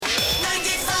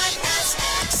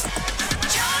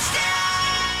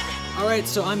right,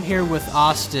 so I'm here with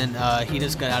Austin. He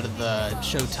just got out of the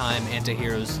Showtime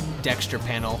Antiheroes Dexter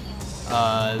panel.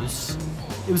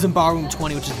 It was in Ballroom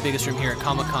 20, which is the biggest room here at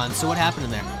Comic-Con. So what happened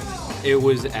in there? It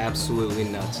was absolutely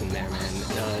nuts in there,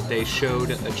 man. They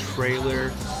showed a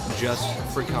trailer just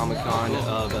for Comic-Con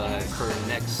of for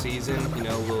next season, you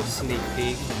know, a little sneak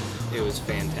peek. It was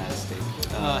fantastic.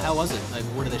 How was it? Like,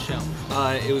 what did they show?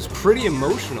 It was pretty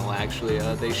emotional, actually.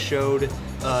 They showed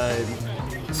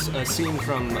a scene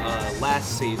from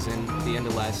last season, the end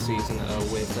of last season,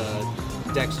 with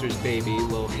Dexter's baby,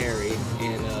 little Harry,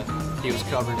 and he was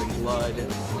covered in blood.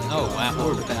 Oh, wow.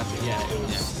 Forward with that, yeah,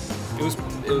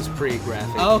 it was pretty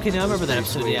graphic. Oh, okay, now I remember that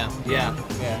episode, Sweet. yeah.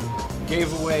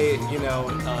 Gave away, you know,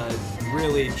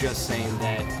 really just saying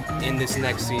that in this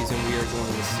next season we are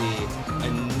going to see a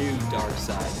new dark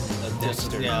side of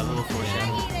Dexter. Yeah, a little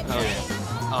foreshadowing. Oh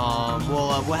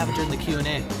yeah. What happened during the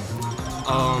Q&A?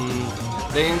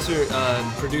 They answered,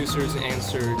 producers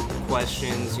answered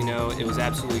questions, you know, it was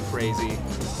absolutely crazy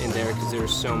in there because there were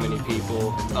so many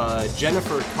people.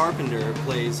 Jennifer Carpenter, who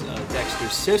plays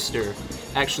Dexter's sister,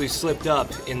 actually slipped up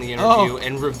in the interview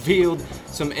and revealed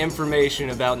some information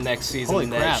about next season Holy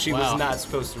that crap, she was not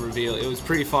supposed to reveal. It was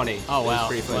pretty funny. Oh, wow. It was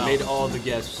pretty funny. Wow. Made all the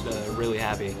guests really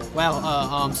happy.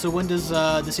 Wow, so when does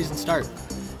the season start?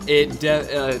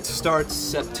 It starts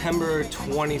September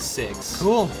 26th.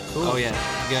 Cool. Oh yeah,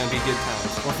 it's gonna be good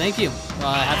times. Well, thank you.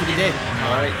 Have a good day.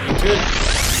 All right, you too.